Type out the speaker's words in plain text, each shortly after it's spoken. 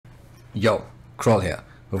Yo, Kroll here,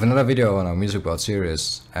 with another video on our music board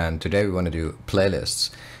series, and today we want to do playlists.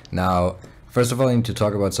 Now, first of all, I need to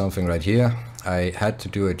talk about something right here. I had to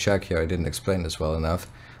do a check here, I didn't explain this well enough.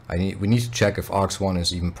 We need to check if args1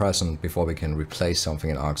 is even present before we can replace something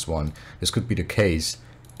in args1. This could be the case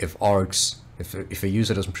if if a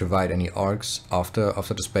user doesn't provide any args after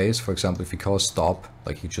the space. For example, if he calls stop,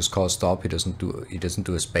 like he just calls stop, he doesn't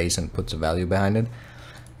do a space and puts a value behind it.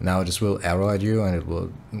 Now this will error at you and it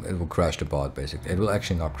will crash the bot basically. It will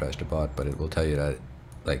actually not crash the bot, but it will tell you that,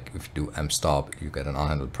 like, if you do mstop, you get an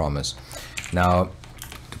unhandled promise. Now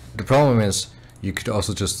the problem is you could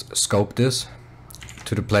also just scope this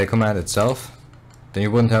to the play command itself, then you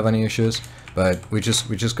wouldn't have any issues. But we're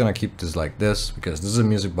just gonna keep this like this because this is a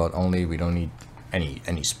music bot only. We don't need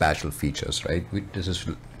any special features, right? This is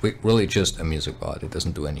really just a music bot. It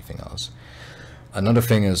doesn't do anything else. Another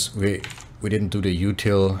thing is we didn't do the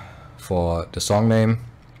util for the song name.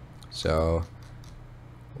 So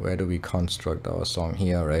where do we construct our song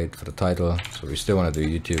here, right? For the title. So we still want to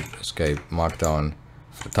do YouTube escape markdown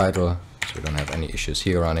for the title, so we don't have any issues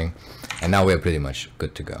here running. And now we're pretty much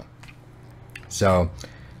good to go. So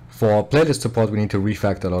for playlist support, we need to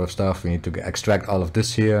refactor a lot of stuff. We need to extract all of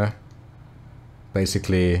this here,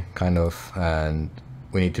 basically, kind of, and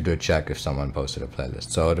we need to do a check if someone posted a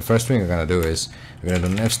playlist. So the first thing we're going to do is we're going to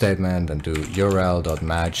do an if statement and do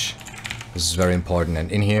url.match. This is very important,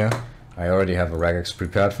 and in here I already have a regex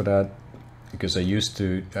prepared for that because I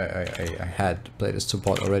had playlist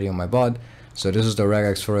support already on my bot. So this is the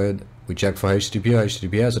regex for it. We check for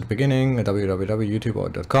HTTPS at the beginning at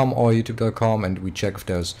www.youtube.com or youtube.com, and we check if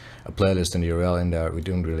there's a playlist in the URL in there. We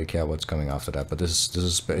don't really care what's coming after that, but this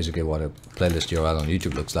is basically what a playlist URL on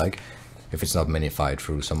YouTube looks like if it's not minified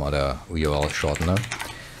through some other URL shortener.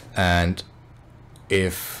 And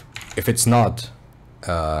if it's not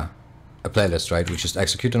a playlist, right, we just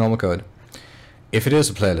execute the normal code. If it is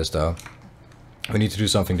a playlist though, we need to do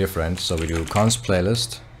something different. So we do const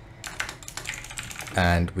playlist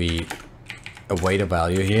and we await a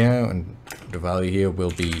value here, and the value here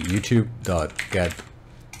will be youtube.get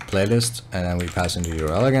playlist, and then we pass in the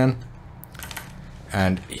URL again.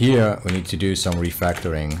 And here we need to do some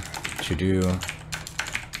refactoring. To do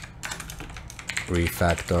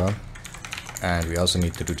refactor, and we also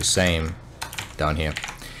need to do the same down here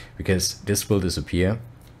because this will disappear.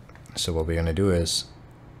 So what we're gonna do is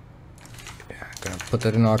gonna put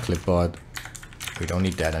that in our clipboard. We don't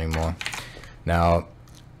need that anymore. Now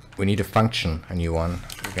we need a function, a new one.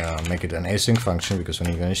 We're gonna make it an async function because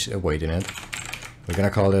we're gonna await in it. We're gonna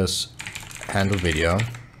call this handle video,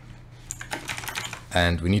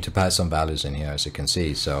 and we need to pass some values in here, as you can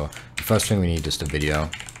see. So the first thing we need is the video.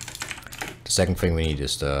 The second thing we need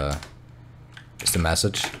is the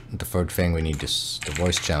message. The third thing we need is the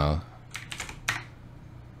voice channel.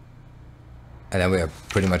 And then we are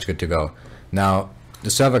pretty much good to go. Now the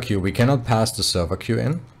server queue, we cannot pass the server queue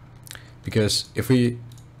in, because if we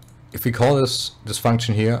call this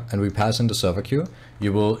function here and we pass in the server queue,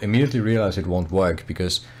 you will immediately realize it won't work,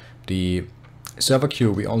 because the server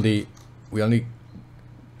queue, we only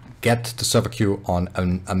get the server queue on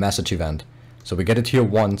a message event. So we get it here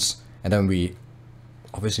once, and then we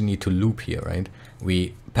obviously need to loop here, right?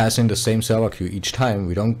 We pass in the same server queue each time.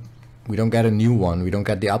 We don't get a new one. We don't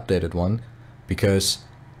get the updated one because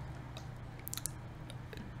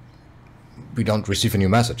we don't receive a new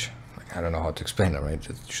message. I don't know how to explain it, right?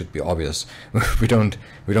 It should be obvious. we don't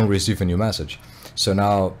receive a new message. So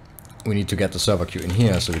now we need to get the server queue in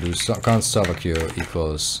here. So we do const server queue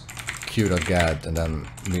equals queue.get, and then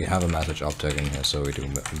we have a message object in here, so we do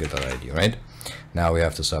get.id, right? Now we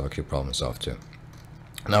have the server queue problem solved too.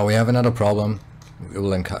 Now we have another problem.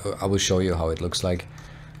 I will show you how it looks like.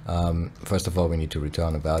 First of all, we need to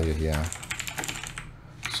return a value here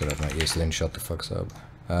so that my ESLint shut the fucks up.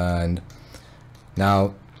 And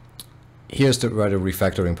now here's where the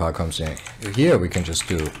refactoring part comes in. Here we can just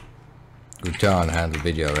do return handle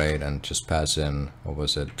video, right, and just pass in, what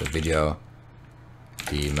was it, the video,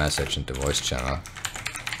 the message, and the voice channel,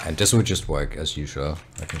 and this would just work as usual.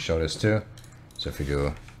 I can show this too. So if we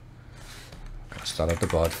do start up the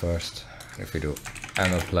bot first, if we do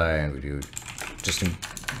ML play, and we do Justin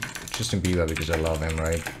Bieber because I love him,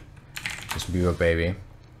 right? Justin Bieber baby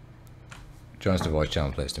joins the voice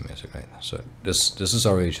channel, plays the music, right? So this is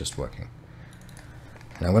already just working.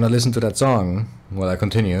 And I'm gonna listen to that song while I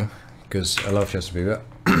continue because I love Justin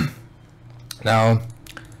Bieber. Now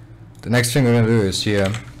the next thing we're going to do is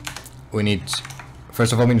here,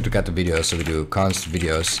 first of all we need to get the video, so we do const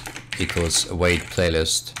videos equals await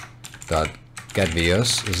playlist dot get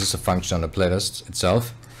videos. This is a function on the playlist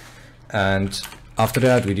itself, and after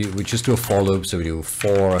that we just do a for loop, so we do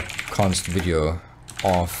for const video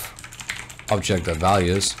of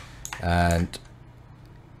object.values, and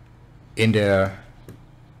in there,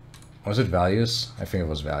 was it values? I think it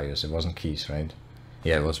was values, it wasn't keys, right?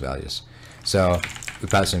 Yeah, it was values. So we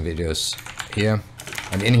pass in videos here,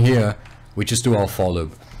 and in here we just do our for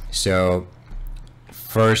loop. So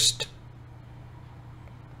first,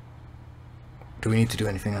 do we need to do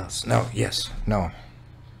anything else? No, yes, no,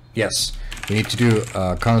 yes. We need to do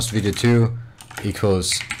const video2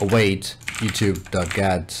 equals await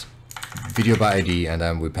youtube.get video by ID, and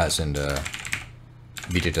then we pass in the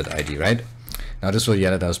video.id, right? Now this will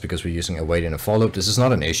yell at us because we're using await in a for loop. This is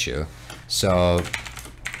not an issue. So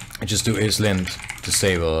I just do ESLint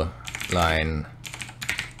disable line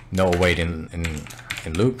no await in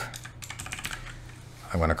loop.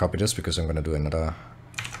 I'm gonna copy this because I'm gonna do another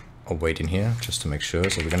await in here just to make sure.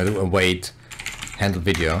 So we're gonna do await handle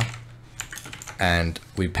video, and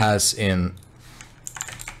we pass in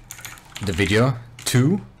the video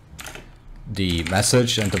to the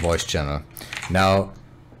message and the voice channel. Now,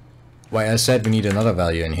 why I said we need another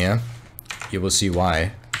value in here, you will see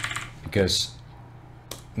why, because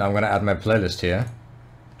now I'm gonna add my playlist here.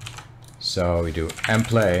 So we do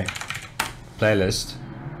mplay playlist,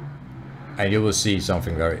 and you will see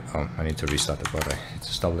something very, oh, I need to restart the bot, I need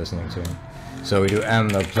to stop listening to him. So we do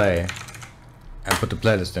m.play and put the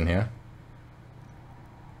playlist in here.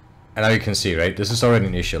 And now you can see, right, this is already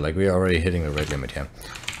an issue, like we are already hitting the rate limit here.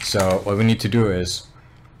 So what we need to do is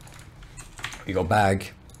we go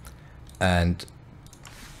back and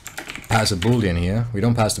pass a boolean here. We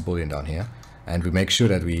don't pass the boolean down here, and we make sure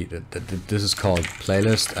that this is called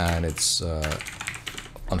playlist, and it's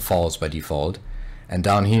on false by default. And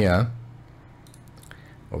down here,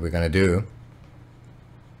 what we're gonna do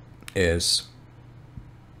is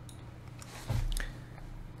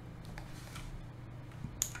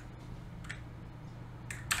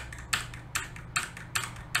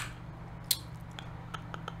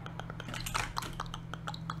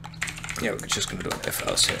yeah, we're just gonna do an if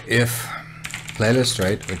else here. If playlist,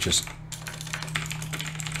 right, we just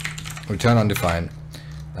return undefined,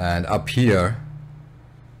 and up here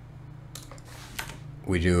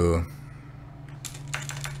we do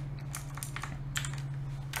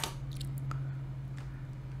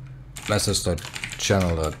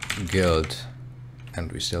message.channel.guild,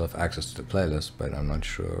 and we still have access to the playlist, but I'm not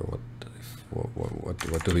sure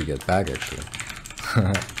what do we get back actually.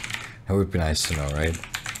 That would be nice to know, right?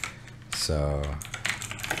 So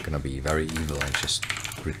I'm gonna be very evil and just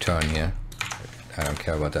return here. I don't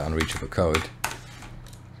care about the unreachable code.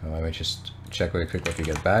 So let me just check really quick what we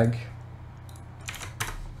get back,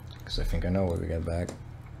 because I think I know what we get back.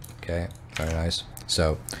 Okay, very nice.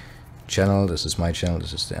 So channel, this is my channel,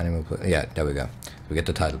 this is the animal play. Yeah, there we go. We get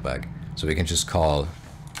the title back. So we can just call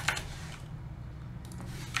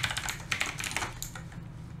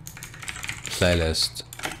playlist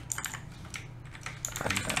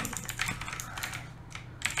and then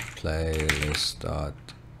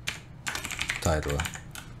playlist.title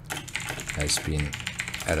has been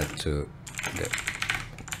added to the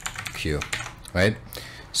queue, right?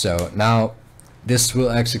 So now this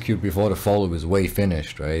will execute before the for loop is way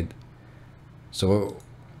finished, right? So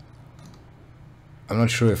I'm not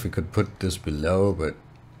sure if we could put this below, but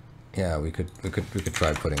yeah, we could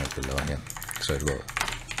try putting it below here, so it will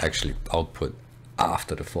actually output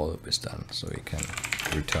after the for loop is done, so we can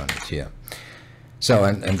return it here. So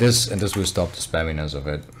and this will stop the spamminess of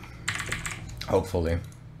it, hopefully.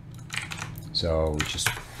 So we just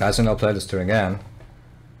pass in our playlist to again.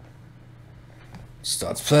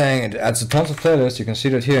 Starts playing, it adds a ton of playlists. You can see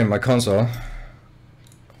that here in my console.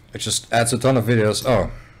 It just adds a ton of videos.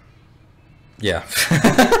 Oh, yeah.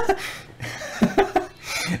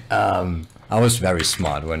 I was very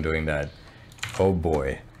smart when doing that. Oh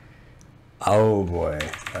boy. Oh boy.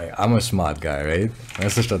 Like, I'm a smart guy, right?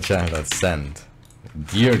 Message.channel.send.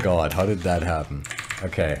 Dear God, how did that happen?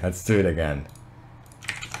 Okay, let's do it again.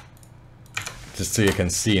 Just so you can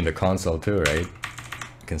see in the console too, right?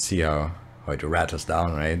 You can see how it rattles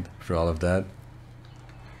down, right? For all of that.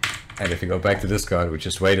 And if you go back to Discord, we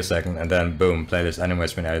just wait a second, and then boom, playlist anime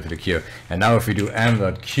has been added to the queue. And now if we do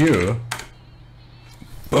m.queue,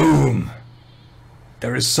 boom!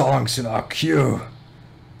 There is songs in our queue.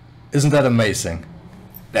 Isn't that amazing?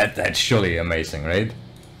 That's surely amazing, right?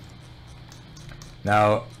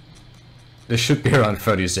 Now, this should be around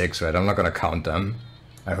 36, right? I'm not gonna count them.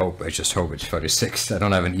 I just hope it's 36. I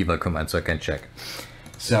don't have an evil command, so I can check.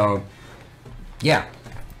 So, yeah.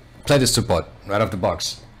 Playlist support right off the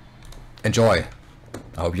box. Enjoy.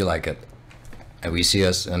 I hope you like it. And we see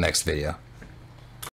us in the next video.